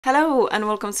Hello and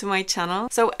welcome to my channel.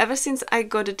 So ever since I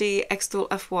got the xTool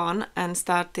F1 and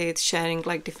started sharing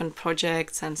like different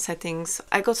projects and settings,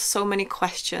 I got so many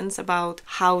questions about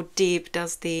how deep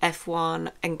does the F1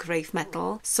 engrave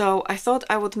metal. So I thought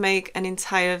I would make an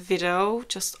entire video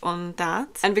just on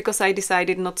that. And because I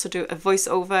decided not to do a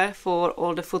voiceover for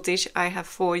all the footage I have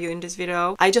for you in this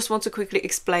video, I just want to quickly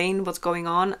explain what's going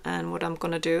on and what I'm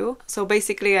gonna do. So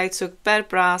basically I took bare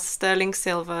brass, sterling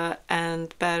silver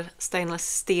and bare stainless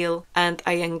steel and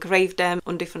I engraved them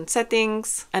on different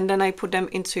settings, and then I put them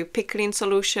into pickling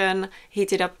solution,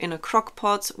 heat it up in a crock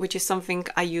pot, which is something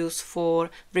I use for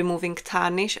removing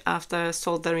tarnish after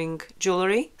soldering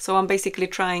jewelry. So I'm basically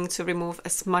trying to remove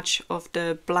as much of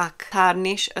the black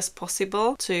tarnish as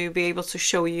possible to be able to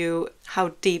show you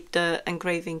how deep the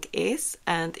engraving is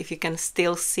and if you can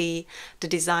still see the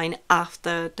design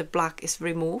after the black is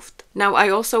removed. Now I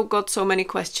also got so many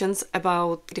questions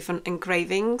about different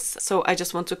engravings, so I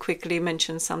just want to quickly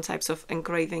mention some types of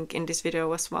engraving in this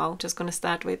video as well. Just gonna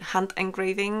start with hand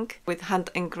engraving. With hand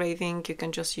engraving you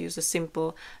can just use a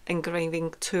simple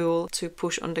engraving tool to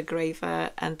push on the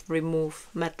graver and remove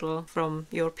metal from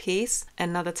your piece.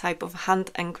 Another type of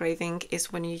hand engraving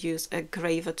is when you use a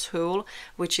graver tool,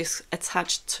 which is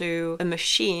attached to a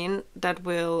machine that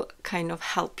will kind of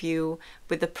help you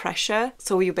with the pressure,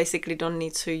 so you basically don't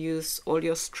need to use all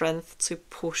your strength to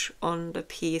push on the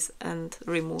piece and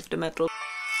remove the metal.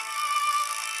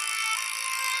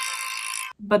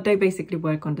 But they basically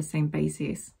work on the same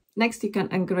basis. Next, you can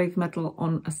engrave metal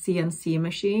on a CNC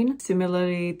machine.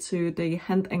 Similarly to the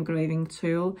hand engraving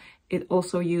tool, it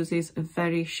also uses a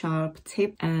very sharp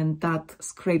tip and that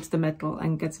scrapes the metal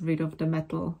and gets rid of the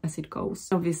metal as it goes.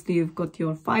 Obviously, you've got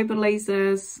your fiber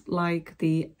lasers like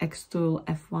the xTool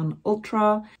F1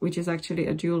 Ultra, which is actually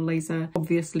a dual laser.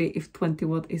 Obviously, if 20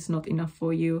 watt is not enough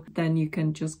for you, then you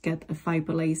can just get a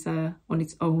fiber laser on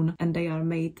its own, and they are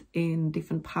made in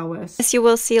different powers. As you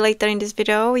will see later in this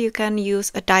video, you can use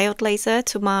a diode laser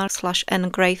to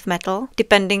mark/engrave metal,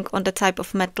 depending on the type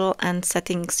of metal and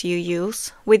settings you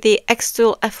use. With the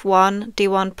xTool F1,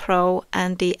 D1 Pro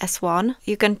and the S1,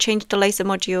 you can change the laser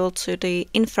module to the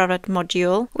infrared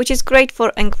module, which is great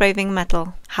for engraving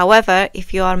metal. However,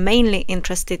 if you are mainly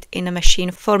interested in a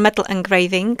machine for metal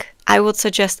engraving, I would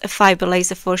suggest a fiber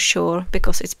laser for sure,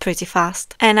 because it's pretty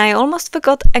fast. And I almost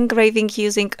forgot engraving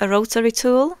using a rotary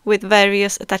tool with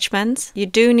various attachments. You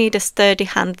do need a sturdy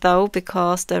hand though,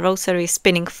 because the rotary is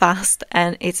spinning fast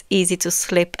and it's easy to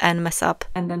slip and mess up.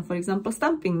 And then for example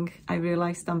stamping. I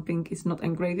realized stamping is not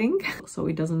engraving, so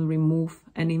it doesn't remove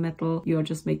any metal. You're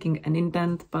just making an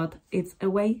indent, but it's a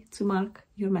way to mark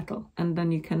your metal. And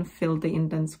then you can fill the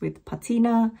indents with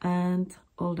patina and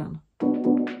all done.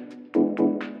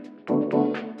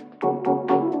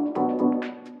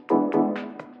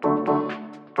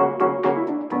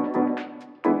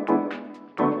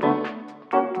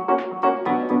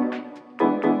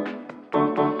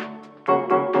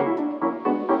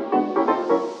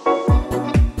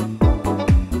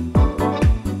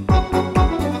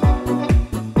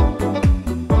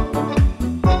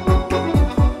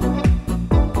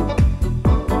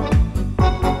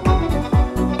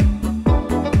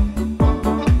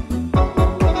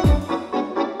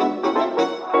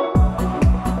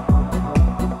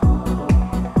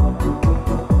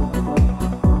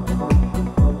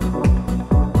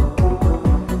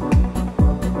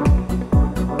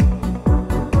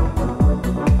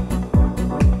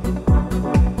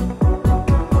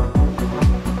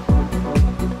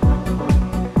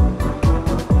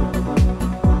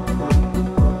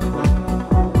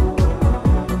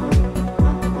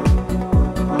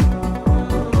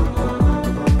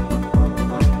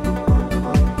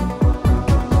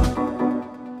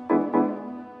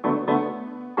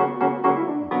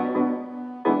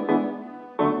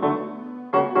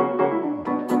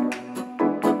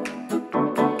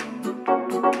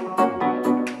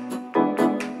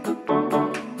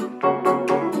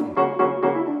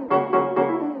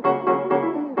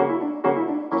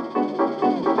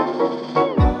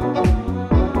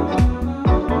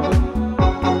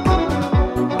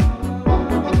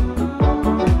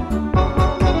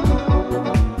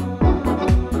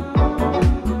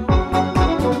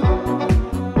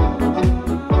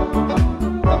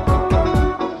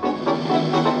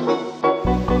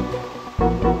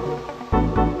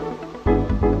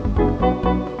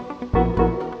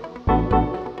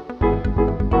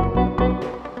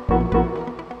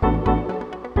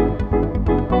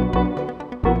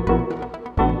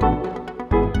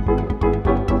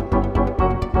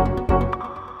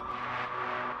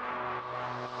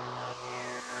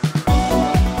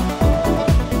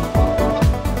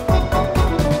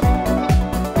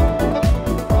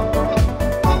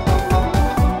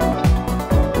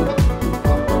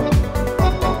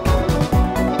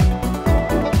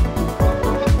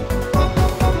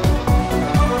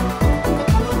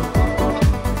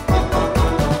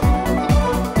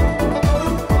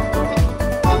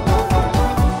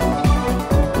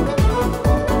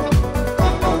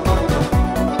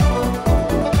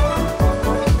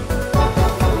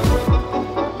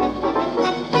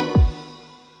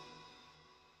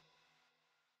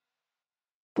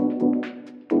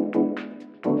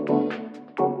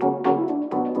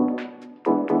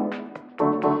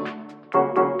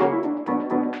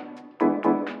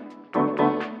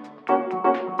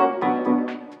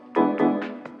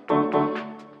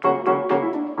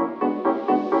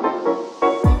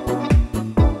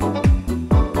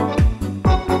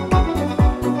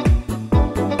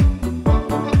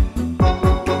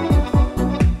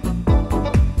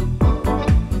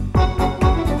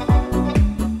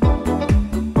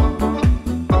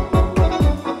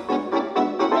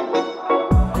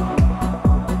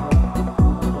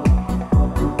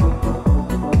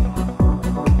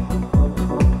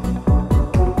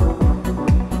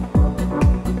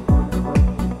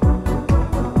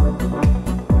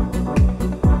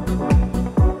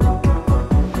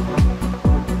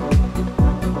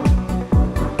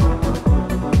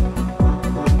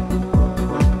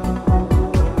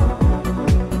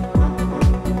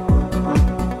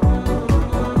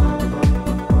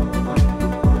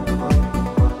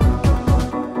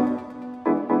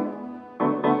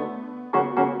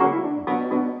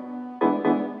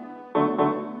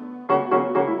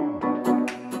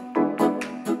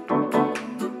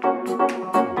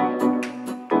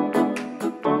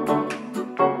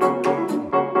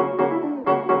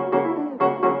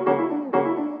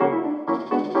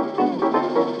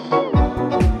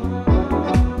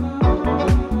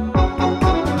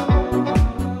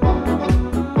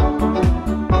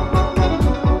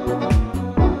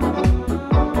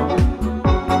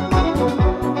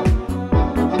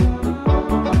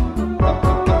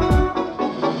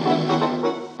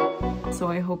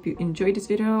 you enjoyed this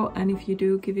video, and if you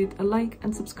do, give it a like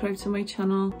and subscribe to my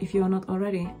channel if you are not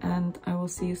already, and I will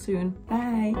see you soon.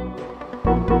 Bye!